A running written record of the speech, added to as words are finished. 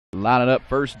Lining up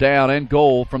first down and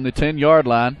goal from the 10-yard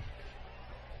line.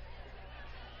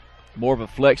 More of a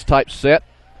flex type set.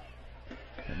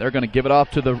 And they're going to give it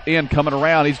off to the end coming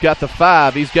around. He's got the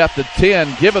 5. He's got the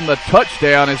 10. Give him the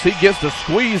touchdown as he gets to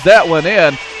squeeze that one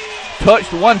in.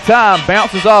 Touched one time,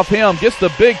 bounces off him, gets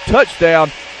the big touchdown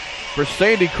for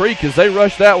Sandy Creek as they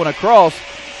rush that one across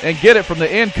and get it from the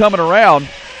end coming around.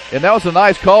 And that was a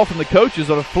nice call from the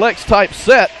coaches on a flex type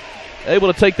set.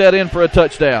 Able to take that in for a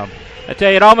touchdown. I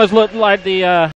tell you, it almost looked like the